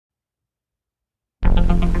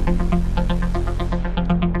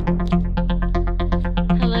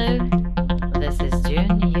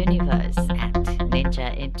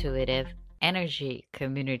energy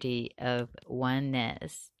community of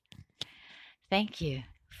oneness. Thank you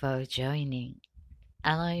for joining.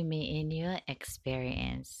 Allow me in your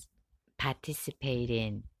experience. Participate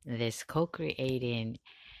in this co-creating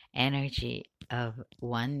energy of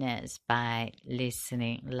oneness by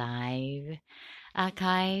listening live,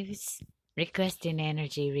 archives, requesting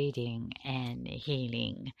energy reading, and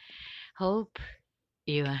healing. Hope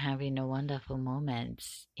you are having a wonderful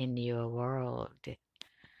moments in your world.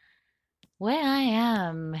 Where I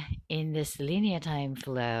am in this linear time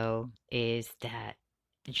flow is that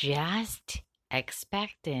just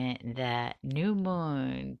expecting the new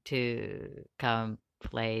moon to come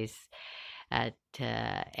place at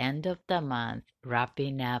end of the month,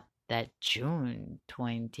 wrapping up that June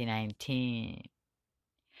 2019.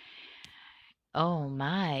 Oh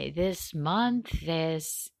my, this month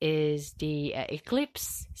this is the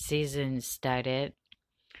eclipse season started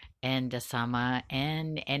and the summer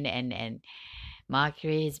and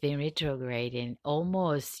Mercury has been retrograding,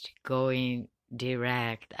 almost going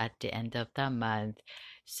direct at the end of the month.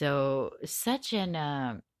 So such an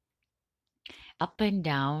up and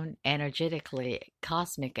down energetically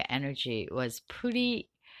cosmic energy was pretty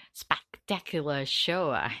spectacular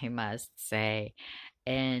show, I must say.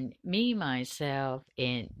 And me myself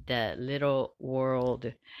in the little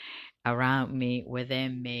world around me,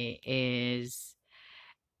 within me, is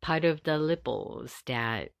part of the ripples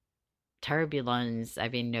that turbulence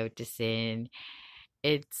I've been noticing.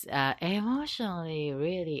 It's emotionally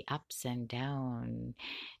really ups and down.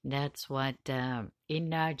 That's what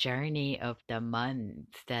inner journey of the month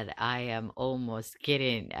that I am almost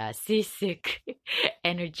getting seasick,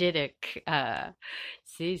 energetic,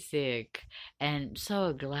 seasick, and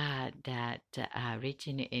so glad that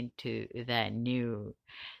reaching into the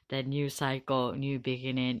new cycle, new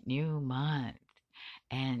beginning, new month.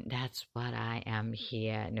 And that's what I am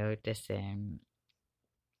here noticing.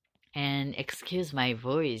 And excuse my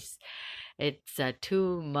voice, it's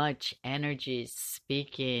too much energy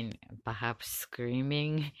speaking, perhaps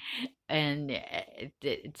screaming, and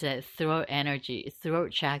it's a throat energy.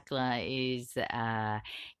 Throat chakra is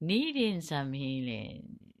needing some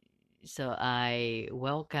healing. So I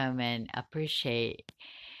welcome and appreciate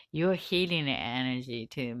your healing energy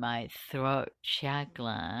to my throat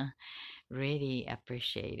chakra. Really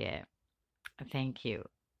appreciate it. Thank you.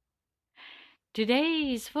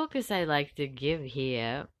 Today's focus I like to give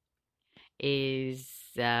here is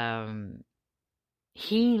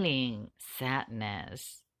healing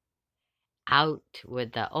sadness, out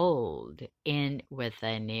with the old, in with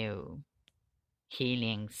the new.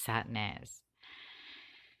 Healing sadness.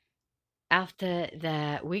 After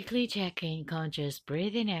the weekly check-in conscious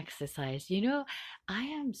breathing exercise, I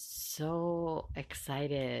am so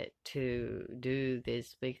excited to do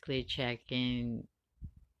this weekly check-in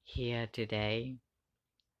here today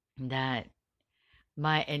that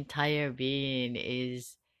my entire being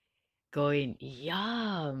is going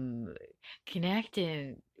yum,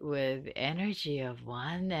 connecting with energy of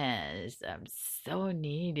oneness. I'm so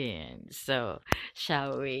needing. So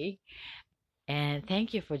shall we? And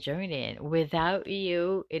thank you for joining. Without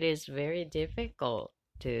you, it is very difficult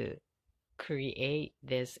to create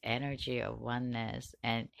this energy of oneness,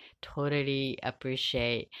 and totally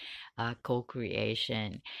appreciate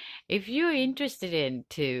co-creation. If you're interested in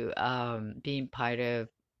to being part of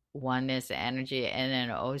oneness energy, and then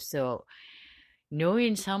also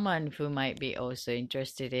knowing someone who might be also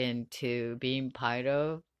interested in to being part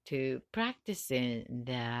of to practicing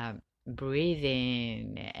the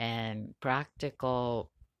breathing and practical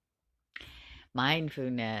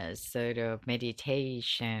mindfulness sort of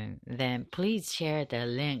meditation, then please share the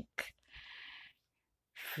link.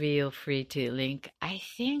 Feel free to link. I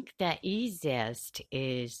think the easiest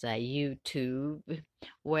is YouTube,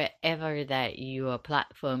 wherever that your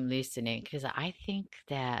platform listening, because I think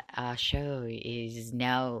that our show is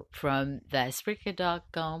now from the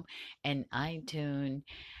Spreaker.com and iTunes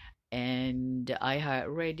and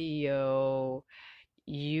iHeartRadio,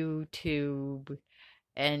 YouTube,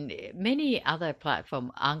 and many other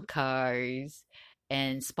platform anchors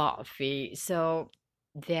and Spotify. So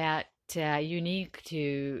that unique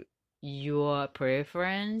to your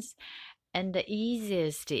preference, and the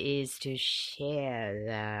easiest is to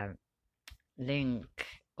share the link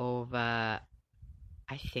over.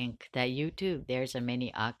 I think that YouTube there's a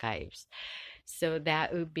many archives. So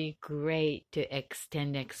that would be great to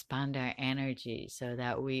expand our energy so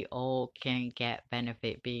that we all can get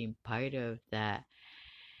benefit being part of the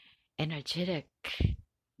energetic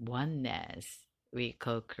oneness we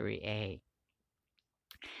co-create.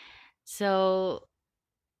 So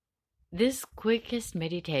this quickest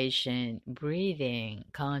meditation, breathing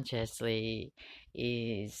consciously,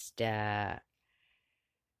 is the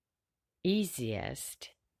easiest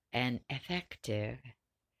and effective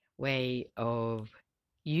way of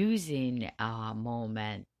using our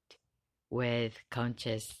moment with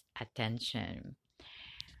conscious attention.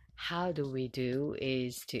 How do we do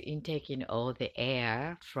is to intake in all the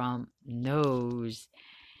air from nose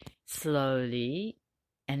slowly,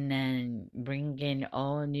 and then bring in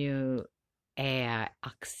all new air,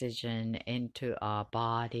 oxygen into our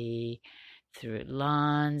body through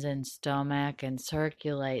lungs and stomach, and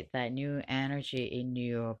circulate that new energy in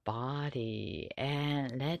your body,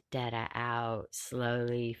 and let that out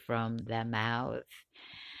slowly from the mouth,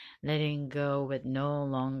 letting go with no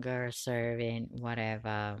longer serving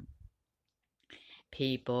whatever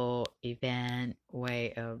people, event,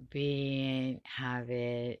 way of being,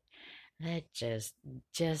 habit.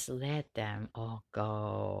 Just let them all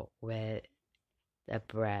go with the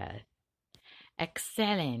breath,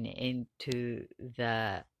 exhaling into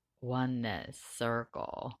the oneness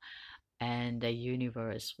circle, and the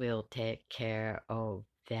universe will take care of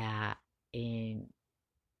that in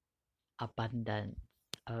abundance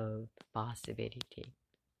of possibility.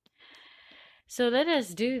 So let us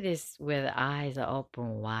do this with eyes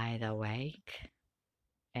open wide awake,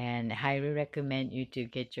 and highly recommend you to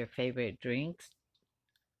get your favorite drinks.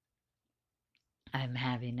 I'm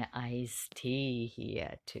having an iced tea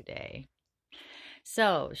here today.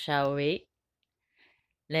 So, shall we?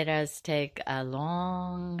 Let us take a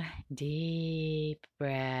long, deep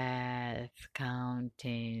breath,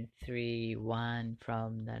 counting 3, 1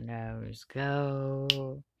 from the nose.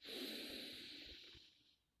 Go.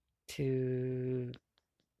 2,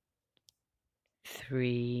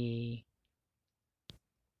 3.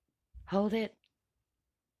 Hold it.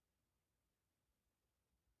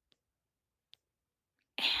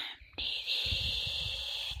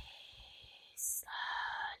 Slowly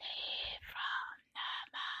from the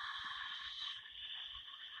mouth.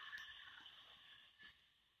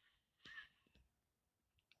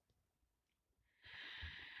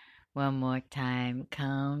 One more time,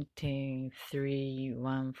 counting 3,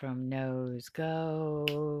 1 from nose.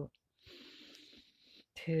 Go.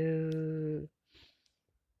 2,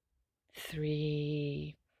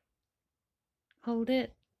 3. Hold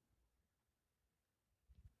it.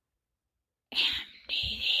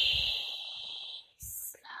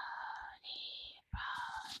 Slowly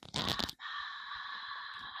from the mouth.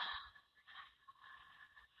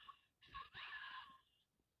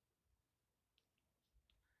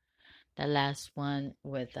 The last one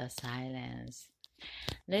with the silence.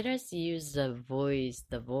 Let us use the voice,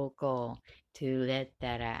 the vocal, to let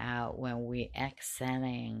that out when we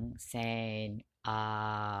exhaling, saying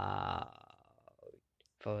ah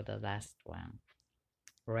for the last one.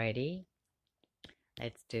 Ready?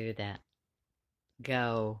 Let's do that.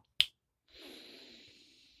 Go.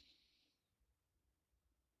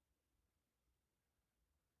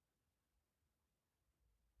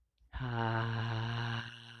 Ah.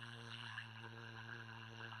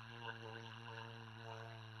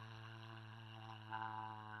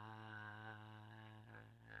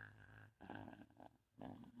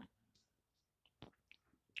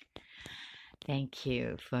 Thank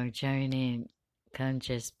you for joining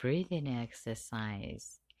conscious breathing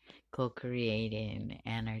exercise, co-creating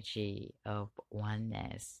energy of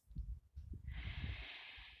oneness.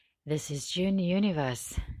 This is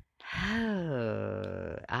JuneUniverse.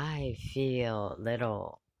 Oh, I feel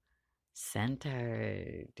little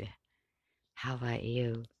centered. How about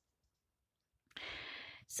you?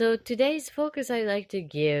 So today's focus I like to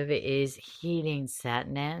give is healing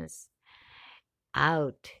sadness,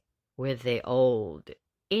 out with the old,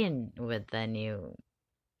 in with the new.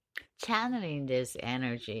 Channeling this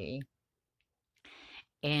energy.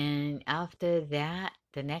 And after that,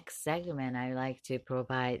 the next segment, I like to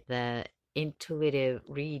provide the intuitive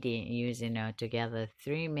reading using altogether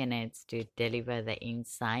 3 minutes to deliver the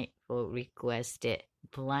insightful requested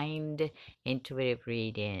blind intuitive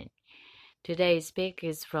reading. Today's pick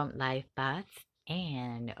is from Life Path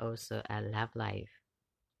and also a Love Life.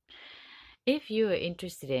 If you are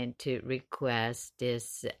interested in to request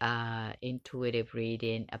this intuitive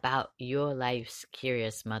reading about your life's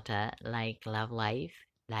curious matter like love life,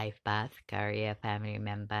 life path, career, family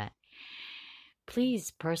member, please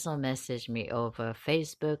personal message me over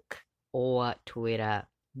Facebook or Twitter,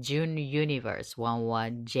 JuneUniverse,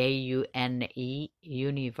 11 JUNE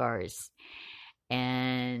Universe,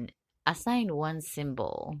 and assign one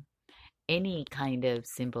symbol. any kind of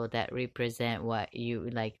symbol that represent what you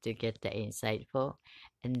would like to get the insight for.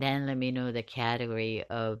 And then let me know the category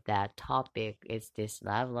of that topic. Is this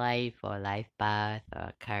love life or life path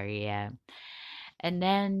or career? And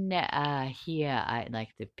then here I'd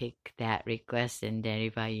like to pick that request, and then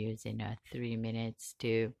if I use 3 minutes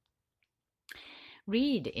to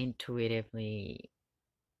read intuitively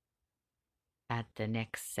at the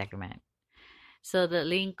next segment. So the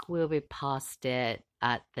link will be posted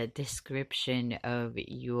at the description of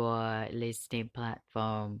your listening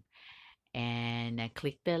platform, and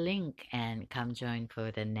click the link and come join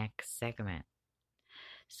for the next segment.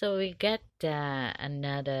 So we get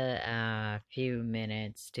another few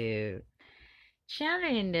minutes to share.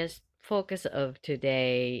 In this focus of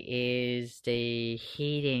today is the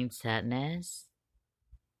heating sadness,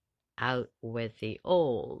 out with the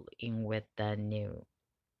old, in with the new.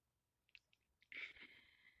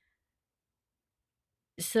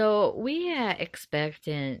 So we are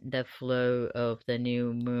expecting the flow of the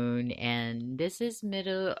new moon, and this is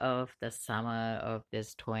middle of the summer of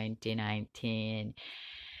this 2019,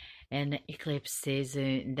 and eclipse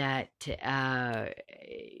season that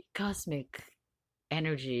cosmic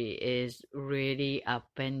energy is really up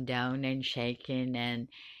and down and shaking and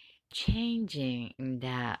changing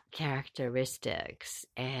the characteristics,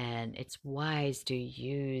 and it's wise to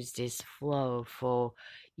use this flow for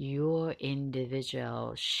your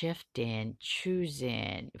individual shifting,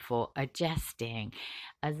 choosing, for adjusting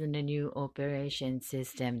as in the new operation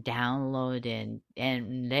system, downloading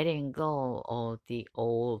and letting go of the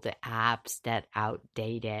old apps that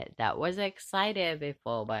outdated, that was excited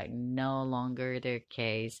before but no longer the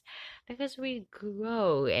case, because we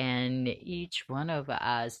grow and each one of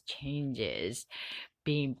us changes,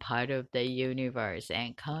 being part of the universe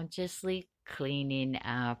and consciously cleaning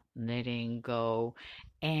up, letting go,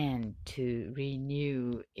 and to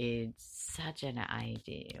renew is such an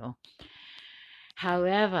ideal.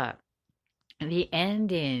 However, the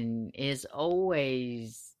ending is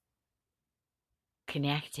always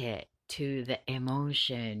connected to the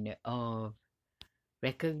emotion of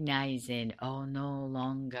recognizing, oh, no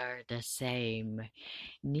longer the same,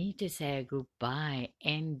 need to say goodbye.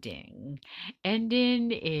 Ending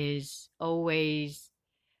is always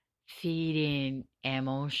feeding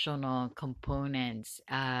emotional components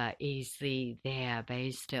easily there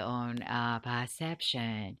based on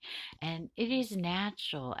perception, and it is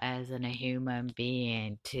natural as a human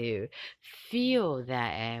being to feel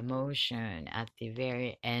that emotion at the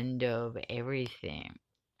very end of everything.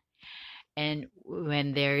 And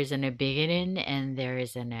when there is a beginning and there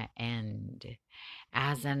is an end,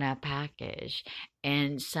 as in a package,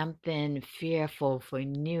 and something fearful for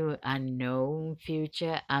new, unknown,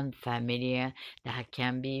 future, unfamiliar, that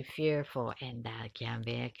can be fearful and that can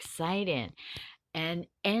be exciting. And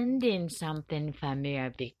ending something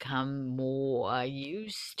familiar, become more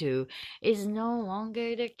used to, is no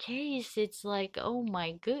longer the case. It's like, oh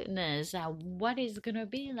my goodness, what is gonna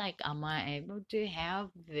be like? Am I able to have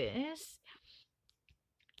this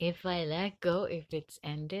if I let go, if it's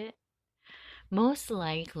ended? Most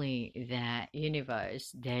likely the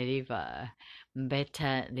universe deliver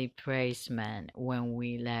better replacement when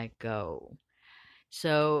we let go.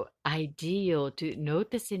 So ideal to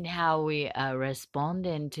noticing how we are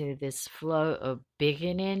responding to this flow of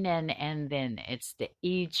beginning and ending. It's the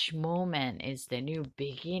each moment is the new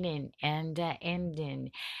beginning and the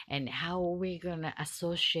ending, and how we're gonna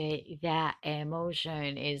associate that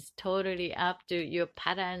emotion is totally up to your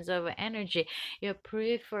patterns of energy, your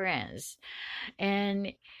preference.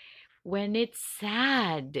 And when it's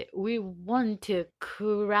sad, we want to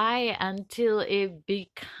cry until it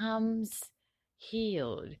becomes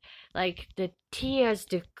healed. Like the tears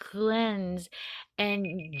to cleanse, and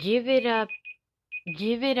give it a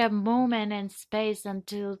moment and space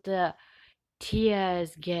until the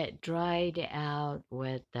tears get dried out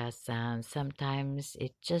with the sun. Sometimes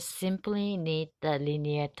it just simply need the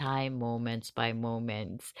linear time, moments by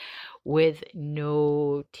moments, with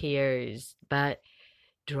no tears, but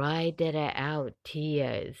dry that out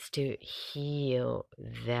tears to heal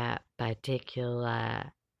that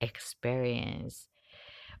particular experience,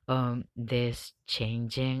 this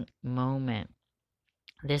changing moment.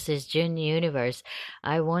 This is JuneUniverse.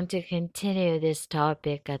 I want to continue this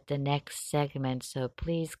topic at the next segment, so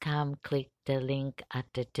please come click the link at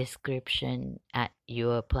the description at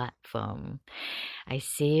your platform. I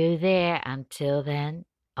see you there. Until then,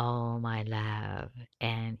 all my love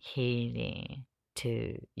and healing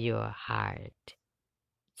to your heart.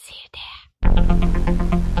 See you there.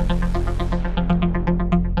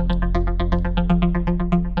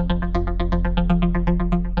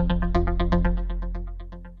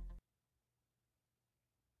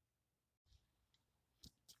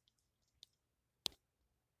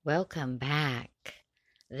 Welcome back.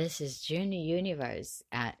 This is JuneUniverse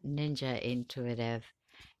at Ninja Intuitive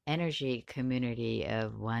Energy Community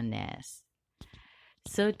of Oneness.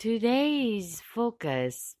 So today's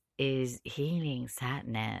focus is healing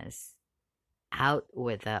sadness. Out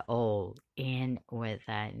with the old, in with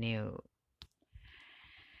the new.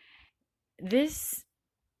 This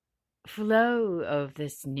flow of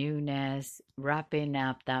this newness, wrapping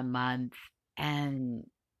up the month and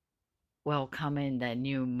welcoming the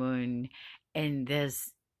new moon in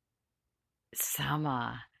this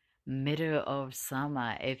summer, middle of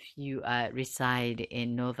summer. If you reside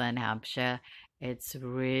in Northern Hampshire, it's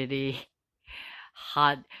really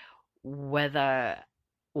hot weather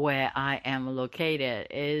where I am located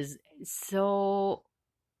is so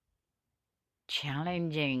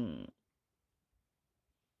challenging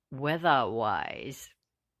weather-wise.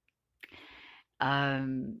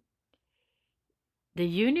 Um, the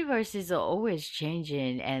universe is always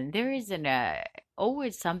changing, and there isn't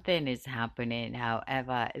always something is happening.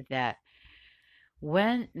 However, that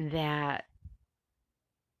when that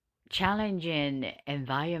challenging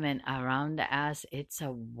environment around us, it's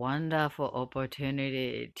a wonderful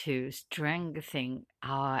opportunity to strengthen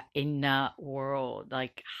our inner world,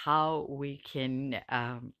 like how we can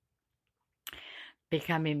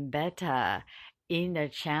becoming better in a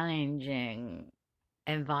challenging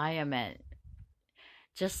environment.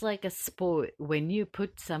 Just like a sport, when you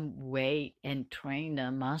put some weight and train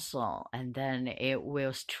the muscle, and then it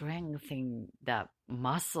will strengthen the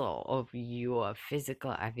muscle of your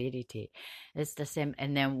physical ability. It's the same.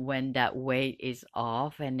 And then when that weight is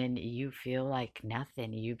off, and then you feel like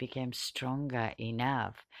nothing, you become stronger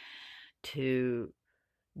enough to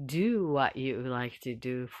do what you like to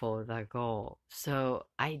do for the goal. So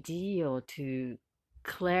ideal to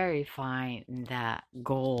clarify that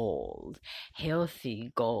goal,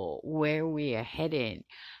 healthy goal, where we are heading.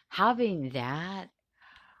 Having that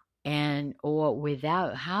and or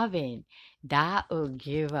without having that will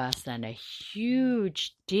give us a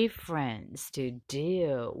huge difference to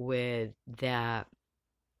deal with the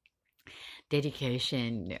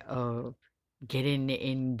dedication of getting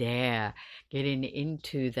in there, getting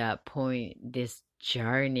into that point, this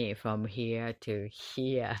journey from here to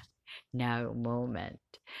here, now moment.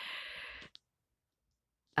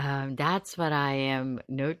 That's what I am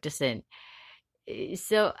noticing.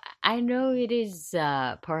 So I know it is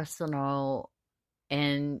personal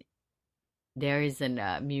and there is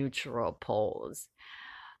a mutual pause.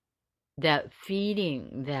 That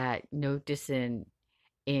feeling, that noticing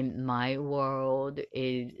in my world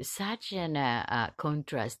is such an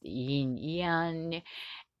contrast, yin yang,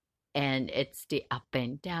 and it's the up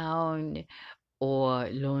and down, or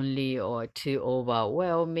lonely, or too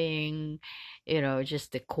overwhelming,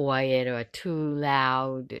 just the quiet or too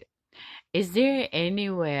loud. Is there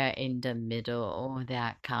anywhere in the middle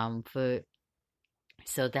that comfort?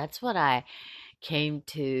 So that's what I came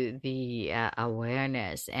to the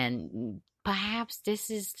awareness, and perhaps this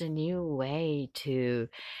is the new way to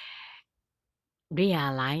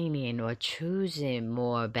realigning or choosing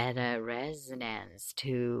more better resonance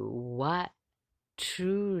to what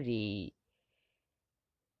truly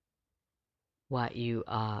what you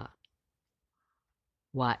are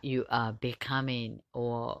becoming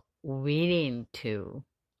or willing to.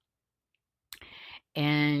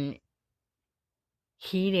 And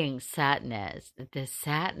healing sadness, the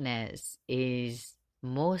sadness is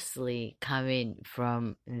mostly coming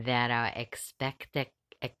from that our expected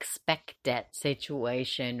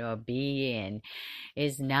situation or being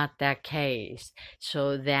is not the case.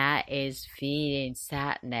 So that is feeling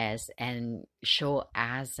sadness and show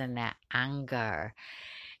as an anger.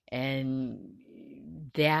 And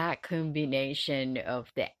that combination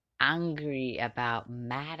of the angry about,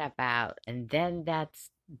 mad about, and then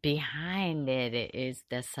that's behind it is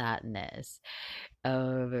the sadness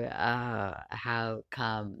of how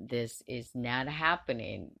come this is not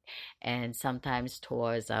happening, and sometimes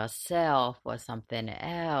towards ourselves or something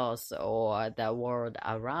else or the world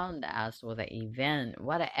around us or the event,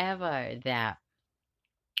 whatever that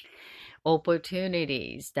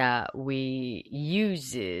opportunities that we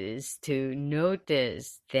uses to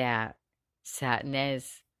notice that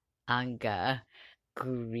sadness, anger,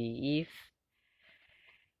 grief,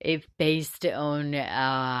 if based on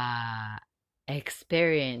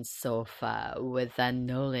experience so far with the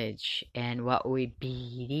knowledge and what we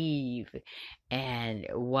believe and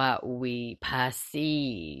what we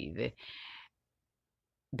perceive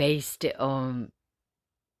based on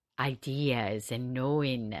ideas and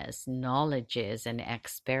knowingness, knowledges and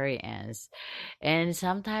experience. And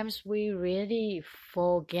sometimes we really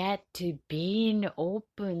forget to being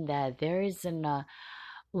open that there is an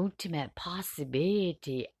ultimate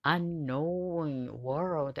possibility, unknown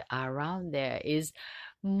world around there is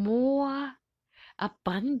more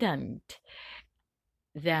abundant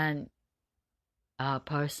than our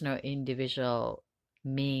personal individual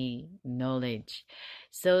me knowledge.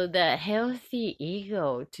 So the healthy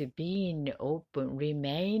ego to being open,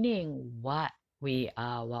 remaining what we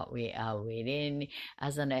are within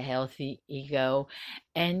as a healthy ego,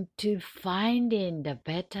 and to finding the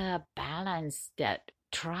better balance that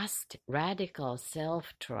trust, radical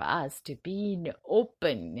self-trust, to being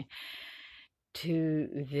open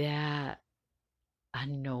to the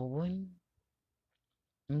unknown.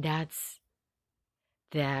 That's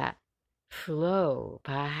that flow,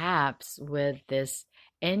 perhaps with this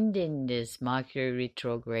ending this Mercury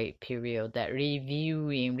retrograde period, that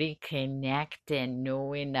reviewing, reconnecting,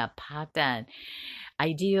 knowing a pattern,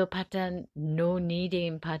 ideal pattern, no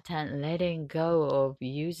needing pattern, letting go of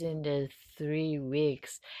using the 3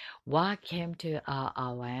 weeks. What came to our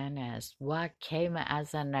awareness? What came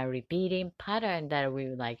as a repeating pattern that we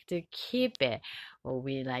would like to keep it, or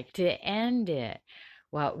we like to end it?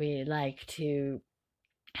 What we like to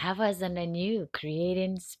have us in a new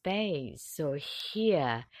creating space. So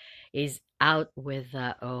here is out with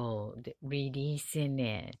the old, releasing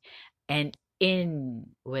it, and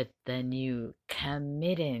in with the new,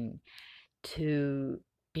 committing to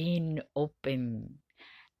being open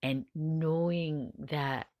and knowing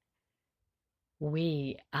that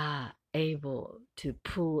we are able to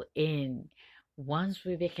pull in once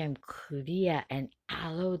we become clear and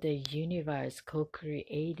allow the universe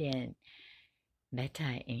co-creating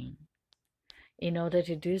better in order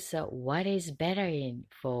to do so, what is better in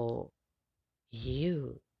for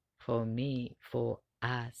you, for me, for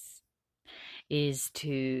us, is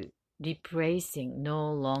to replacing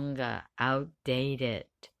no longer outdated,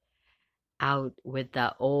 out with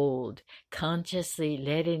the old, consciously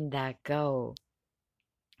letting that go,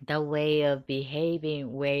 the way of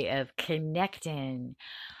behaving, way of connecting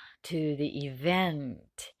to the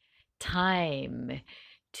event, time,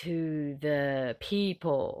 to the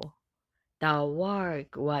people, the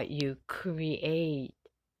work, what you create.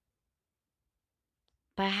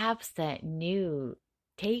 Perhaps that new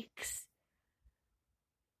takes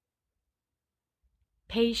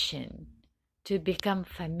patience to become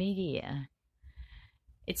familiar.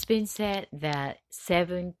 It's been said that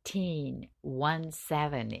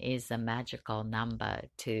 1717 is a magical number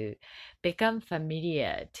to become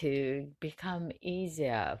familiar, to become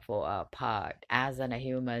easier for our part as a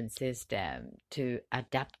human system to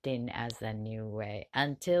adapting as a new way.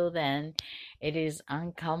 Until then, it is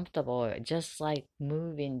uncomfortable, just like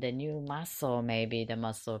moving the new muscle, maybe the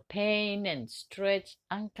muscle pain and stretch,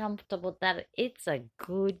 uncomfortable, that it's a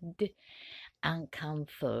good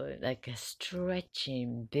uncomfort, like a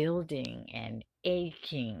stretching, building, and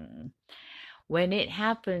aching. When it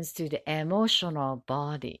happens to the emotional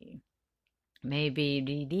body, maybe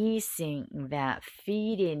releasing that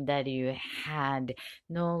feeling that you had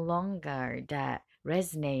no longer that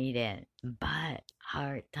resonated, but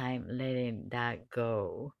hard time letting that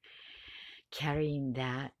go. Carrying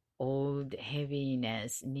that old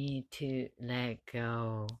heaviness, need to let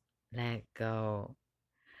go, let go.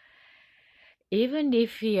 Even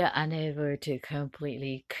if you're unable to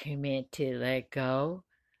completely commit to let go,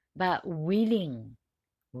 but willingness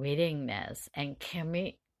and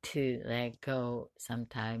commit to let go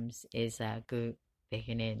sometimes is a good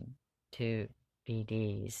beginning to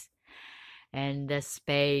release. And the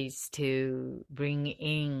space to bring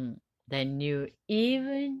in the new,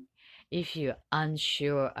 even if you're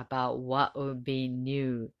unsure about what will be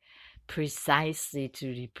new, precisely to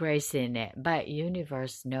represent it, but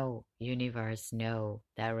universe know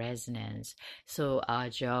that resonance. So our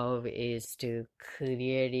job is to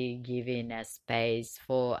clearly giving a space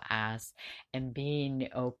for us and being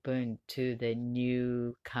open to the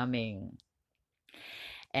new coming.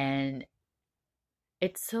 And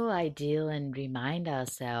it's so ideal, and remind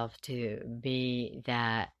ourselves to be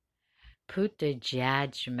that, put the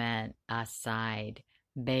judgment aside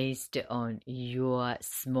based on your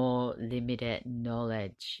small limited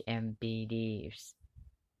knowledge and beliefs.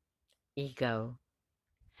 Ego.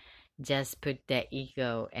 Just put the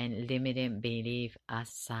ego and limited belief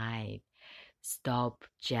aside. Stop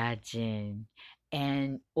judging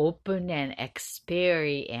and open an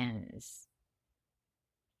experience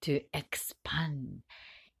to expand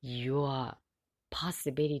your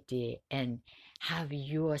possibility and have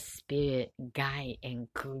your spirit guide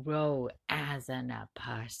and grow as a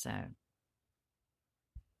person,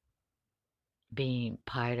 being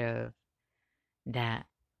part of that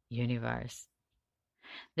universe.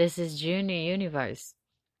 This is JuneUniverse.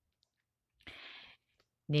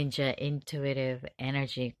 Ninja Intuitive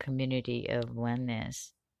Energy Community of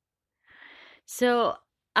Oneness. So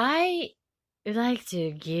I like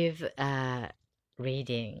to give a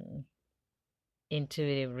reading,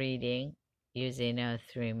 intuitive reading, using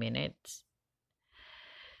 3 minutes.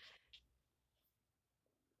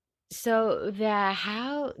 So the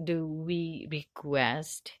how do we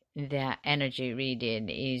request the energy reading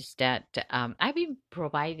is that I've been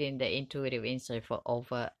providing the intuitive insight for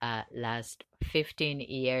over last 15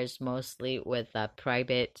 years, mostly with a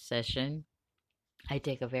private session. I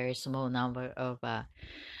take a very small number of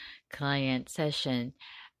client session.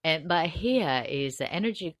 And but here is the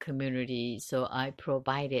energy community, so I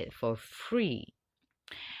provide it for free,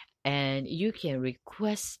 and you can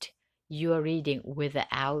request your reading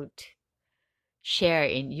without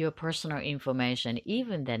sharing your personal information,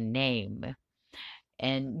 even the name.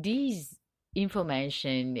 And this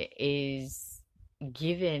information is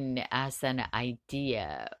given as an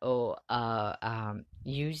idea or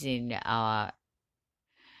using our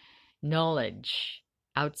knowledge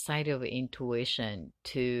outside of intuition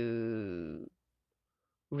to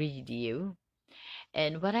read you.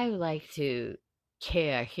 And what I would like to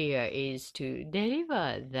care here is to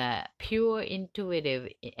deliver the pure intuitive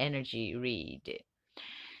energy read.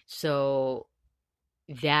 So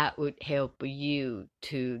that would help you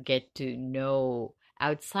to get to know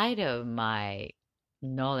outside of my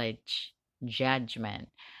knowledge, judgment,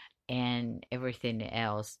 and everything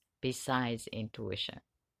else besides intuition.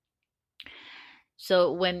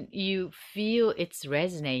 So when you feel it's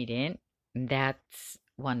resonating, that's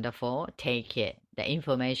wonderful. Take it. The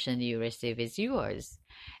information you receive is yours.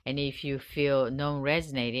 And if you feel no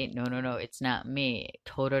resonating, no, no, no, it's not me,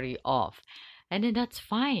 totally off. And then that's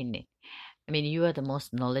fine. I mean, you are the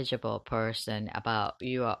most knowledgeable person about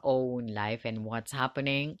your own life and what's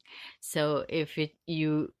happening. So if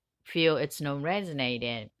you feel it's not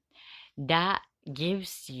resonating, that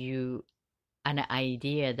gives you an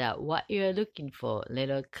idea that what you're looking for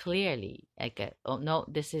little clearly, like oh no,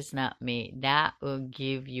 this is not me, that will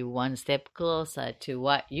give you one step closer to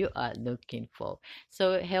what you are looking for,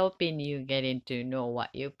 so helping you getting to know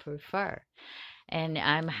what you prefer. And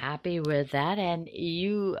I'm happy with that, and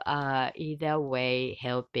you are either way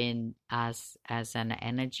helping us as an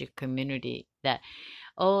energy community, that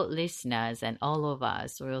all listeners and all of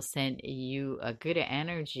us will send you a good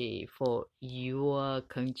energy for your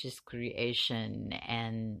conscious creation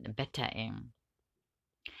and bettering.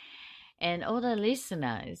 And all the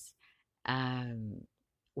listeners, um,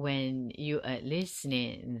 when you are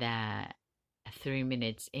listening that 3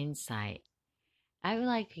 minutes insight, I would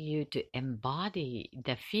like you to embody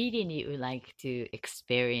the feeling you would like to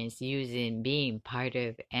experience using being part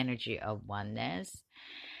of energy of oneness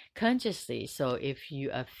consciously. So if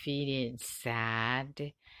you are feeling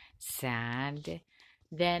sad,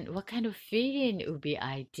 then what kind of feeling would be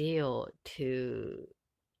ideal to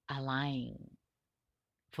align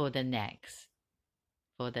for the next?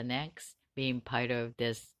 For the next, being part of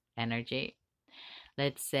this energy.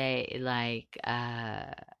 Let's say like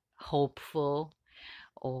hopeful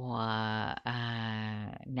or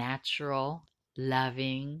natural,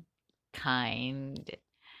 loving, kind,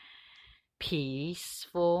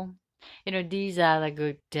 peaceful. These are the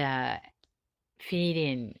good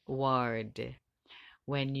feeling word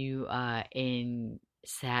when you are in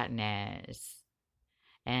sadness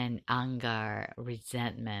and anger,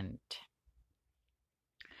 resentment.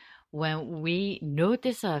 When we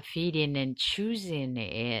notice our feeling and choosing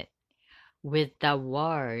it with the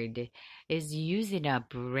word is using our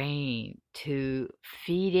brain to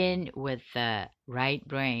feed in with the right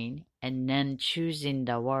brain, and then choosing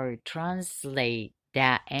the word translate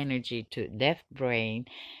that energy to left brain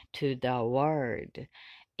to the word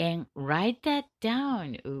and write that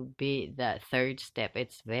down would be the third step.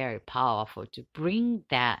 It's very powerful to bring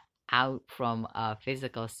that out from our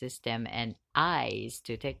physical system, and eyes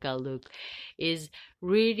to take a look is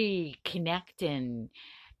really connecting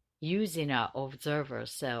using our observer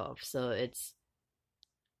self. So it's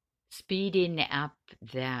speeding up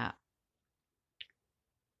the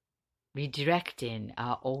redirecting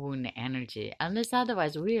our own energy. Unless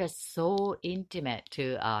otherwise, we are so intimate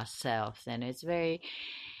to ourselves, and it's very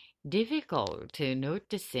difficult to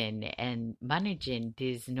noticing and managing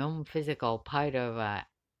this non-physical part of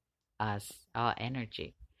us, our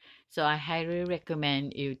energy. So I highly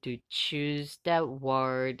recommend you to choose the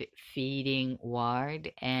word, feeding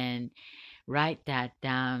word, and write that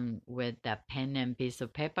down with a pen and piece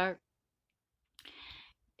of paper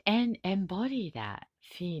and embody that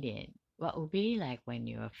feeling. What would be like when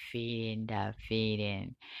you are feeling that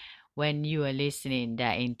feeling, when you are listening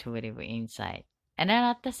that intuitive insight. And then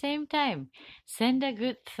at the same time, send a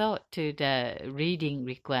good thought to the reading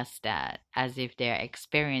request that as if they're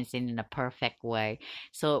experiencing in a perfect way.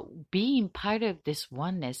 So being part of this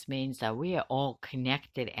oneness means that we are all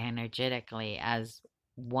connected energetically as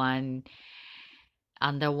one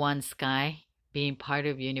under one sky, being part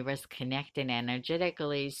of universe, connecting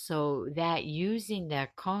energetically, so that using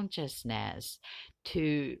their consciousness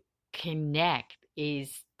to connect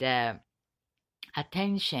is the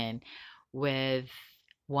attention with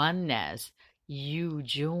oneness. You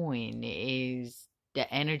join is the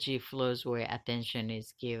energy flows where attention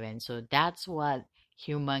is given. So that's what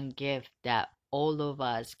human gift that all of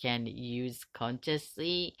us can use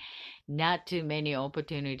consciously. Not too many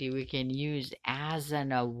opportunity we can use as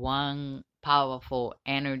an a one powerful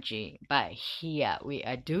energy, but here we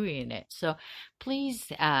are doing it. So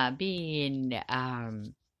please be in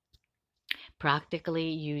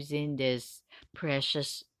practically using this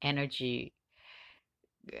precious energy,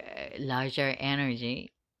 larger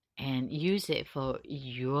energy, and use it for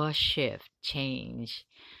your shift change,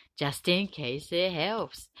 just in case it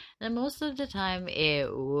helps. And most of the time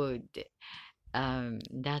it would.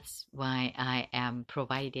 That's why I am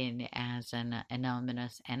providing as an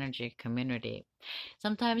anonymous energy community.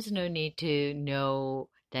 Sometimes no need to know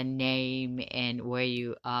the name and where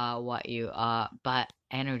you are, what you are, but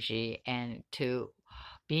energy and to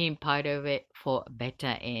being part of it for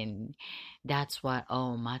better end. That's what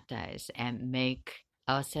all matters, and make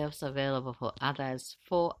ourselves available for others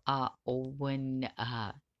for our own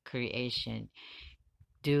creation.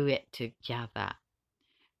 Do it together.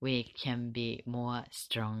 We can be more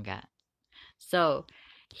stronger. So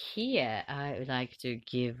here I would like to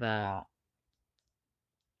give a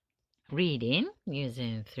reading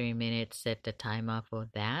using 3 minutes, set the timer for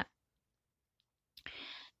that.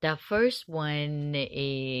 The first one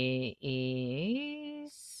is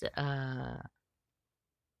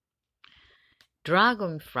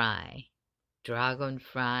dragonfly.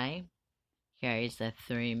 Dragonfly. Here is the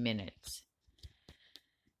 3 minutes.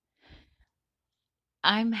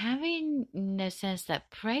 I'm having the sense that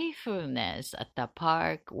playfulness at the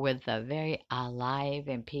park with a very alive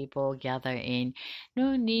and people gather in.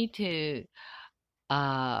 No need to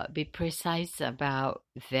be precise about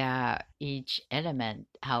their each element.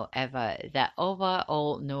 However, that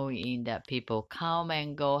overall knowing that people come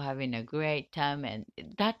and go having a great time, and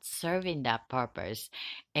that's serving that purpose,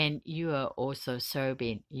 and you are also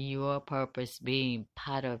serving your purpose being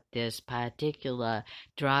part of this particular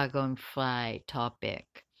dragonfly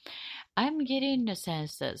topic. I'm getting the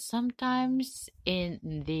sense that sometimes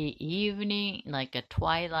in the evening, like a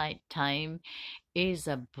twilight time, is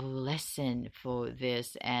a blessing for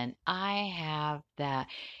this, and I have that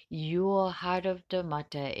your heart of the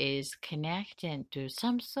matter is connecting to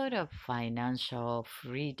some sort of financial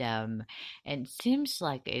freedom, and seems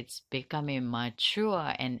like it's becoming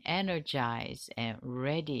mature and energized and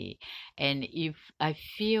ready. And if I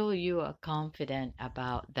feel you are confident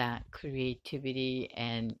about that creativity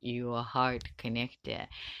and your heart connected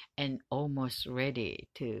and almost ready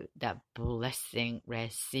to that blessing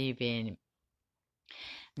receiving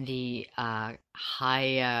the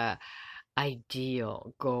higher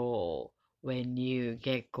ideal goal when you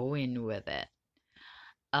get going with it.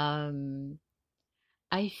 Um,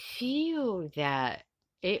 I feel that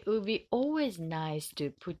it would be always nice to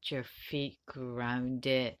put your feet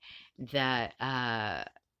grounded, that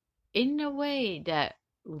in a way that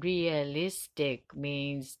realistic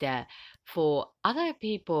means that for other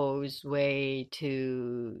people's way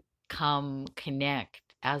to come connect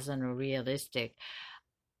as unrealistic,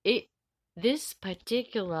 it this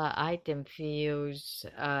particular item feels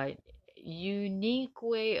a unique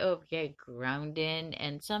way of get grounded,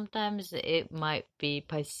 and sometimes it might be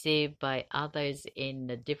perceived by others in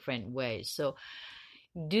a different way. So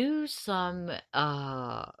do some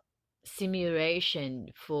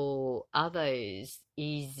simulation for others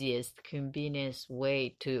easiest convenience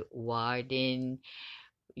way to widen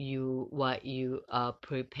you what you are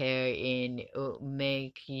preparing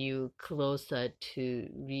make you closer to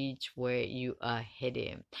reach where you are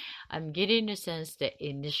heading. I'm getting the sense the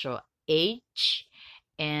initial H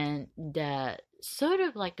and the sort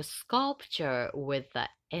of like a sculpture with the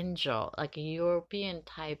angel, like a European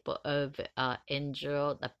type of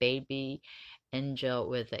angel, the baby angel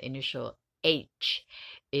with the initial H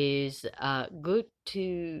is good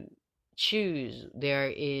to choose. There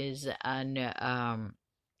is an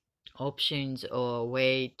options or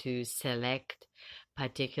way to select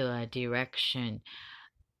particular direction,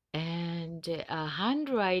 and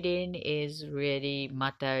handwriting is really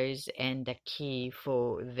matters and the key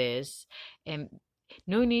for this. And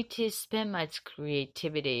no need to spend much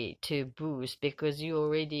creativity to boost because you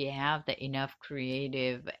already have the enough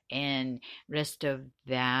creative, and rest of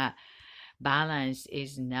that balance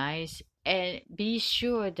is nice. And be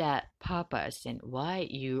sure that purpose and why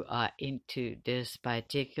you are into this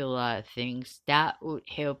particular things that would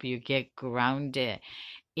help you get grounded,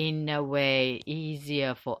 in a way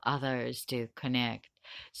easier for others to connect.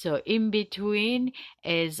 So in between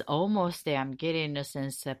is almost there. I'm getting a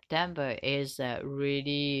sense September is a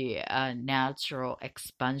really natural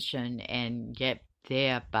expansion and get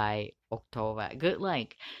there by October. Good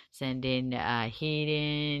luck sending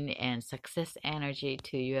healing and success energy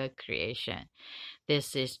to your creation.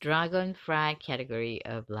 This is Dragonfly category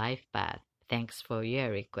of life path. Thanks for your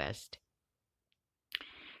request.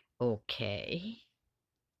 Okay.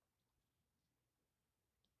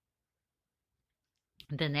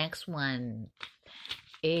 The next one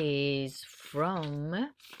is from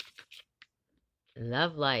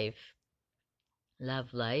Love Life.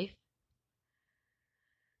 Love Life.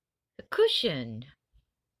 The cushion.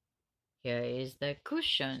 Here is the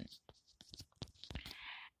cushion.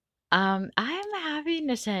 I'm having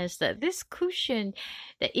a sense that this cushion,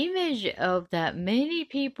 the image of that many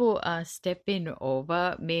people are stepping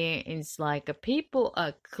over means like people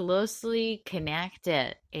are closely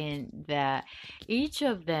connected in that each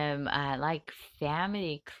of them are like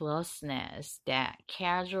family closeness, that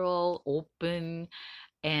casual, open,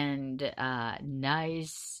 and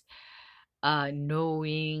nice,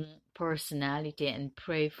 knowing personality and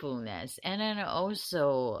playfulness, and then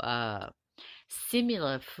also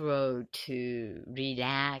similar flow to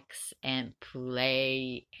relax and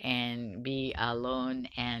play and be alone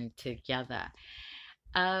and together.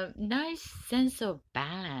 A nice sense of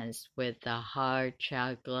balance with the heart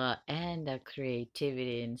chakra and the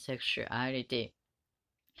creativity and sexuality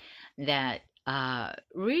that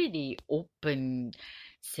really open,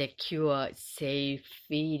 secure, safe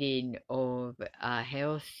feeling of a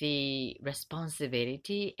healthy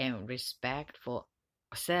responsibility and respect for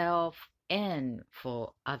self and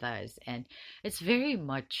for others. And it's very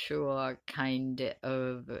mature kind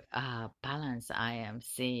of balance I am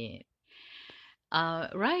seeing.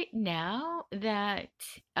 Right now that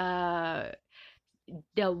uh,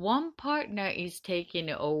 the one partner is taking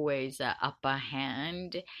always upper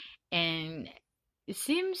hand, and it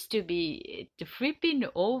seems to be flipping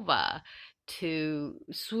over to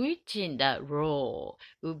switching that role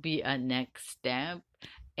would be a next step.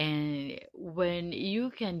 And when you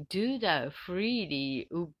can do that freely,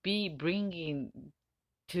 it would be bringing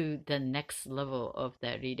to the next level of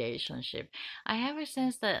that relationship. I have a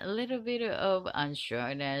sense that a little bit of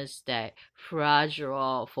unsureness, that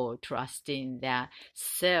fragile for trusting that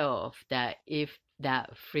self, that if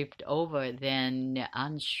that flipped over, then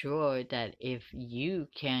unsure that if you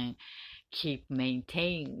can keep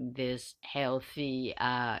maintaining this healthy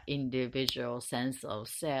individual sense of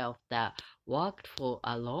self that worked for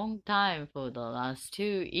a long time for the last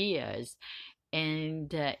 2 years.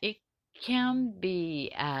 And it can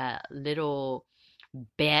be a little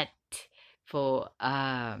bet for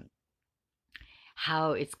how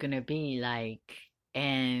it's gonna be like,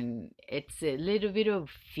 and it's a little bit of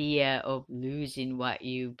fear of losing what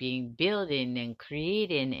you've been building and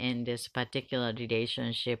creating in this particular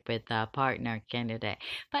relationship with a partner candidate.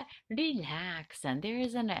 But relax, and there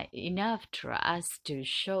isn't enough trust to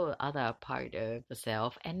show other part of the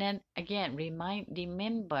self. And then again,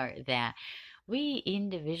 remember that we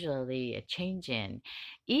individually are changing.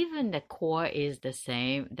 Even the core is the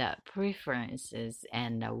same, the preferences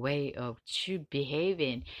and the way of true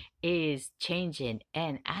behaving is changing.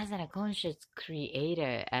 And as a conscious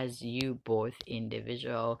creator, as you both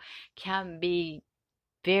individual can be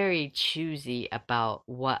very choosy about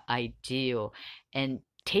what I do and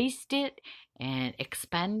taste it and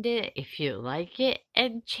expand it if you like it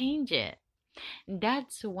and change it.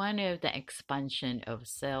 That's one of the expansion of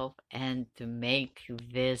self, and to make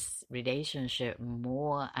this relationship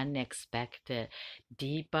more unexpected,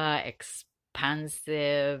 deeper,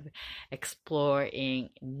 expansive, exploring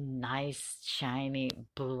nice, shiny,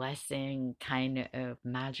 blessing kind of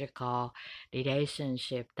magical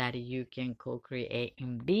relationship that you can co-create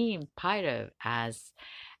and being part of as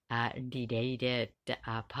a related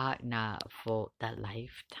partner for the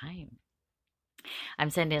lifetime. I'm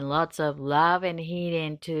sending lots of love and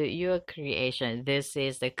healing to your creation. This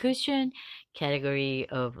is the cushion category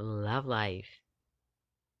of love life.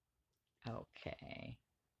 Okay.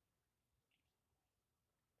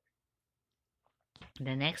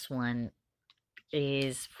 The next one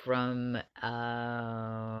is from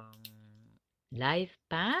Life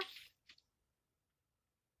Path.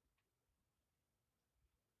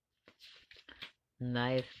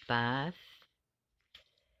 life path.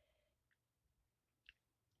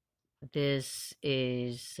 This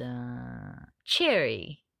is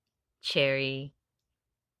cherry. Cherry.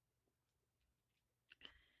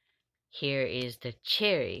 Here is the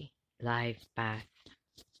cherry life path.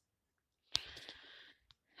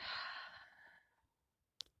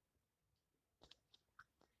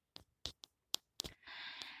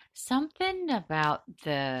 Something about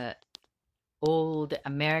the old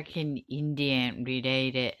American Indian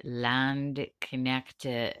related land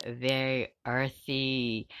connected, very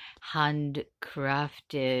earthy,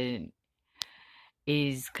 handcrafted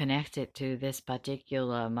is connected to this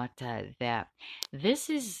particular matter, that this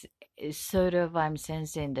is sort of, I'm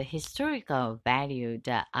sensing the historical value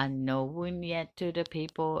that unknown yet to the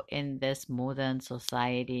people in this modern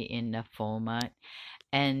society in the format,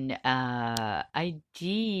 and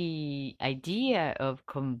idea of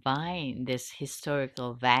combine this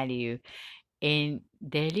historical value in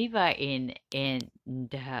deliver in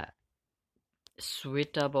the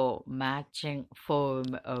suitable matching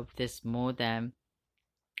form of this modern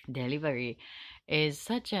delivery is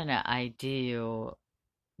such an ideal,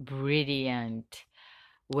 brilliant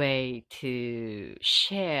way to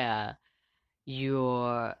share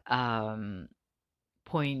your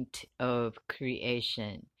point of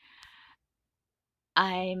creation.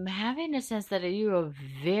 I'm having a sense that you are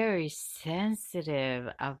very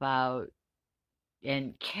sensitive about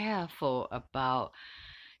and careful about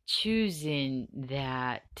choosing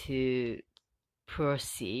that to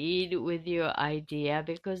proceed with your idea,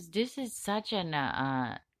 because this is such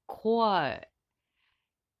an core,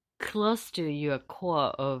 close to your core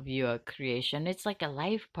of your creation. It's like a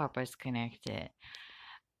life purpose connected.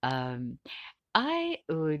 um I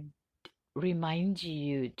would remind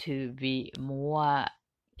you to be more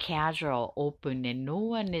casual, open, and no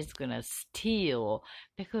one is gonna steal,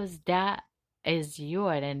 because that is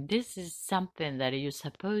yours, and this is something that you're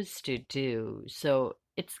supposed to do. So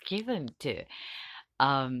it's given to.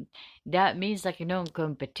 Um, that means like no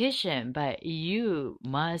competition, but you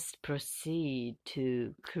must proceed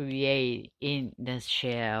to create in the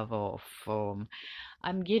shareable form.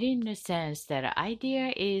 I'm getting the sense that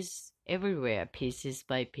idea is everywhere, pieces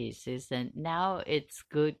by pieces, and now it's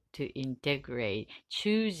good to integrate.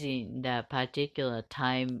 Choosing the particular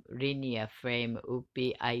time linear frame would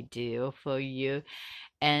be ideal for you,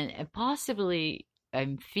 and possibly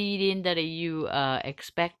I'm feeding that you are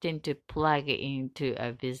expecting to plug into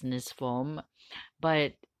a business form,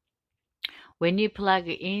 but when you plug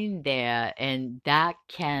in there, and that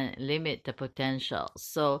can limit the potential.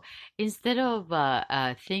 So instead of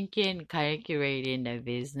thinking, calculating the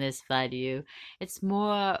business value, it's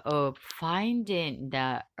more of finding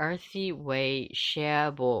the earthy way,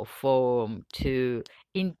 shareable form to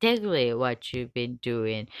integrate what you've been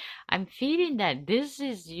doing. I'm feeling that this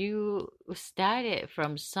is you started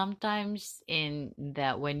from sometimes in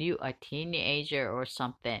that when you are teenager or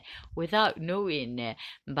something without knowing it,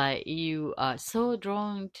 but you are so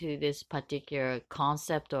drawn to this particular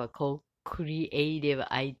concept or creative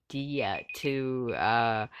idea to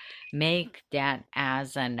make that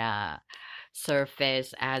as an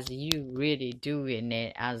surface as you really doing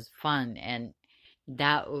it as fun, and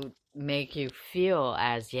that would make you feel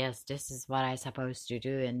as yes, this is what I supposed to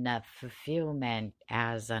do, and that fulfillment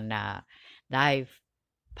as an life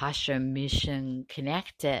passion mission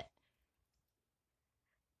connected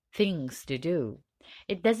things to do.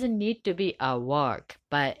 It doesn't need to be a work,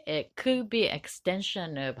 but it could be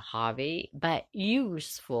extension of hobby, but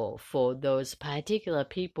useful for those particular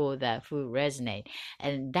people that will resonate.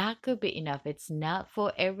 And that could be enough. It's not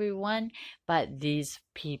for everyone, but these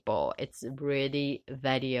people, it's really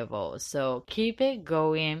valuable. So keep it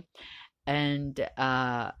going, and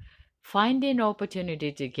find an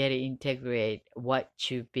opportunity to get integrate what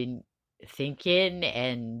you've been thinking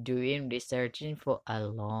and doing researching for a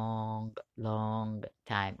long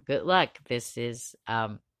time. Good luck. This is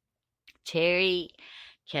cherry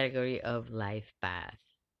category of life path.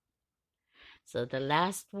 So the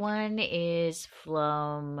last one is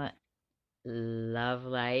from love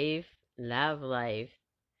life. Love life,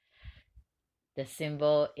 the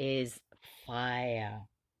symbol is fire.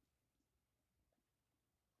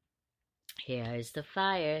 Here is the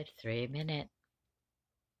fire. 3 minutes.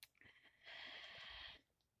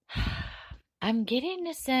 I'm getting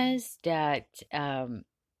the sense that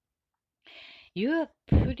you're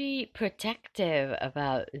pretty protective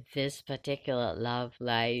about this particular love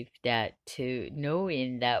life, that to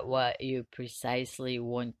knowing that what you precisely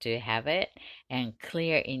want to have it and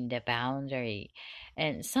clear in the boundary.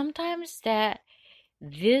 And sometimes that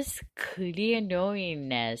this clear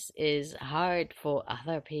knowingness is hard for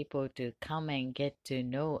other people to come and get to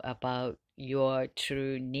know about your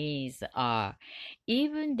true needs are.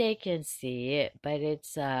 Even they can see it, but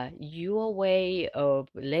it's your way of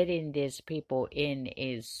letting these people in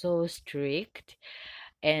is so strict,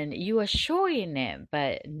 and you are showing it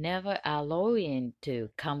but never allowing to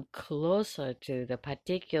come closer to the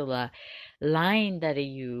particular line that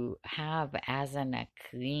you have as a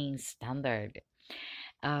clean standard.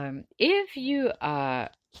 If you are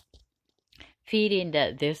feeling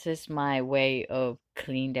that this is my way of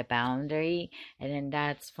clean the boundary, and then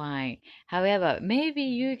that's fine. However, maybe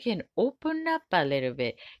you can open up a little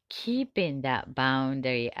bit, keeping that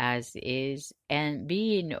boundary as is and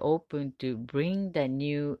being open to bring the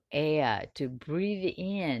new air to breathe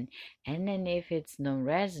in. And then if it's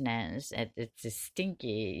non-resonance, it's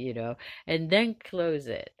stinky, and then close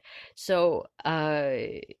it. So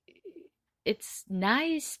it's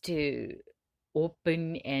nice to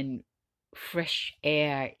open and fresh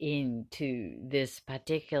air into this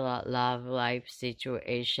particular love life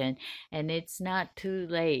situation, and it's not too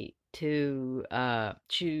late to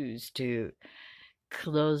choose to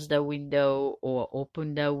close the window or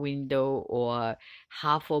open the window or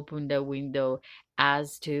half open the window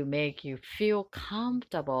as to make you feel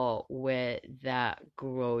comfortable with that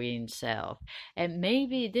growing self. And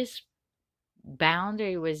maybe this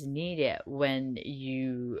boundary was needed when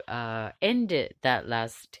you ended that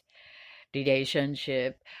last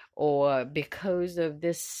relationship, or because of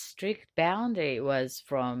this strict boundary was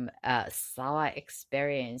from a sour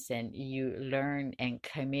experience and you learned and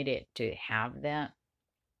committed to have that.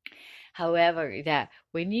 However, that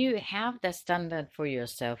when you have the standard for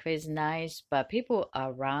yourself is nice, but people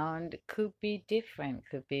around could be different.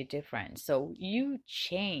 So you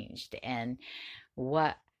changed, and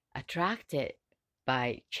what attracted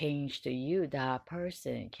by change to you, that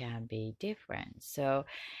person can be different. So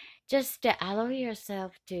just to allow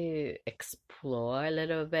yourself to explore a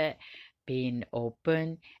little bit, being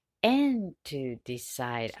open, and to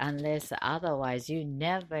decide, unless otherwise you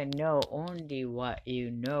never know only what you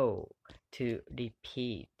know, to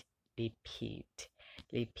repeat, repeat.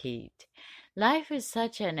 Life is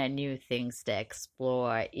such a new things to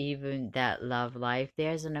explore, even that love life.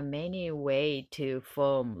 There's a many way to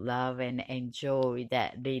form love and enjoy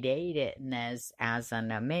that relatedness as a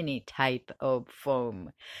many type of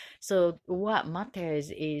form. So what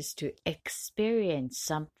matters is to experience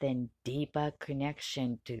something deeper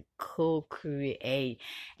connection, to co-create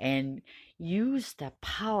and use the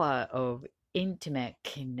power of intimate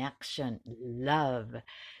connection, love,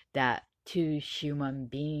 that two human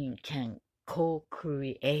beings can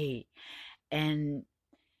co-create. And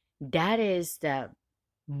that is the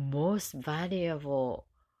most valuable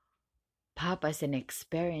purpose and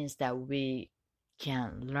experience that we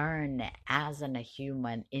can learn as a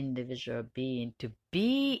human individual being, to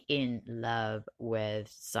be in love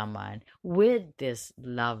with someone with this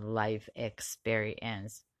love life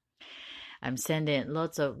experience. I'm sending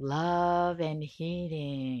lots of love and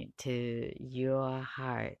healing to your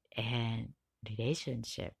heart and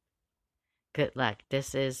relationship. Good luck.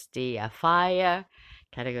 This is the fire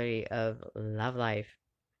category of love life.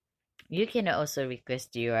 You can also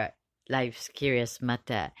request your life's curious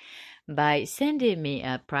matter by sending me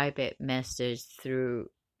a private message through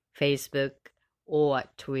Facebook or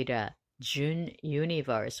Twitter.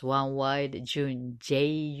 JuneUniverse, one word, June,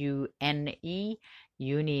 June,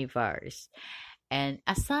 Universe. And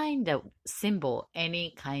assign the symbol,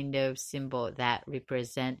 any kind of symbol that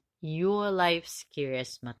represent your life's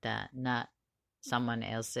curious matter, not someone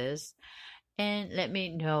else's. And let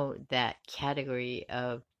me know that category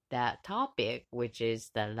of that topic, which is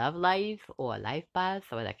the love life or life path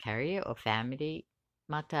or the career or family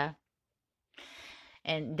matter.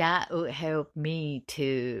 And that would help me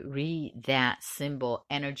to read that symbol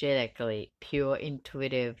energetically, pure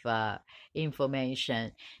intuitive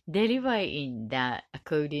information, delivering that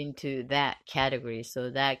according to that category, so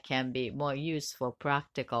that can be more useful,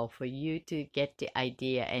 practical for you to get the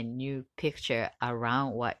idea and new picture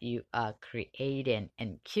around what you are creating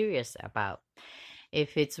and curious about.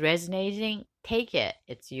 If it's resonating, take it,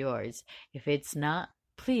 it's yours. If it's not,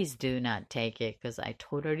 please do not take it, because I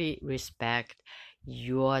totally respect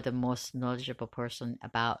you're the most knowledgeable person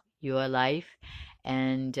about your life.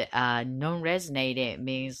 And non-resonating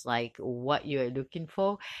means like what you're looking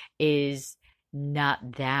for is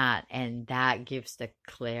not that, and that gives the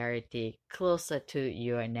clarity closer to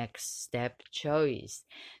your next step choice.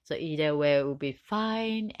 So either way it will be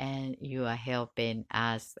fine, and you are helping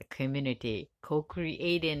as a community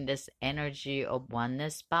co-creating this energy of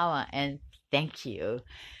oneness power. And thank you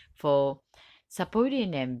for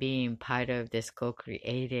supporting and being part of this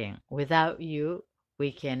co-creating. Without you,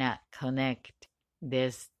 we cannot connect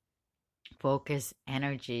this focus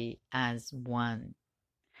energy as one.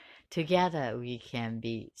 Together, we can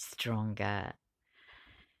be stronger.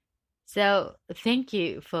 So, thank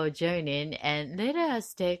you for joining, and let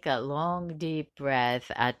us take a long, deep breath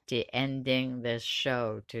at the ending the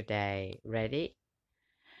show today. Ready?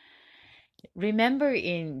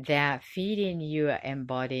 Remembering that feeling you are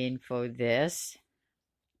embodying for this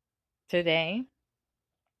today.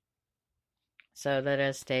 So let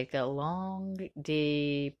us take a long,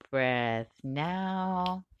 deep breath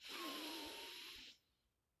now.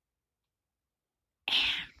 And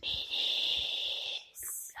release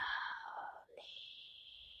slowly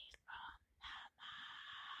from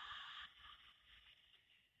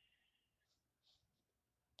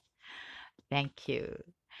Thank you.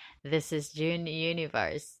 This is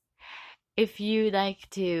JuneUniverse. If you like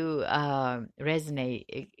to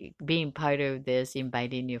resonate, being part of this,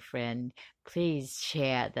 inviting your friend, please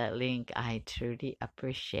share that link. I truly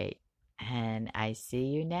appreciate. And I see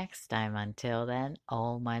you next time. Until then,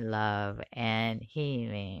 all my love and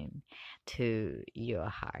healing to your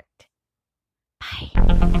heart.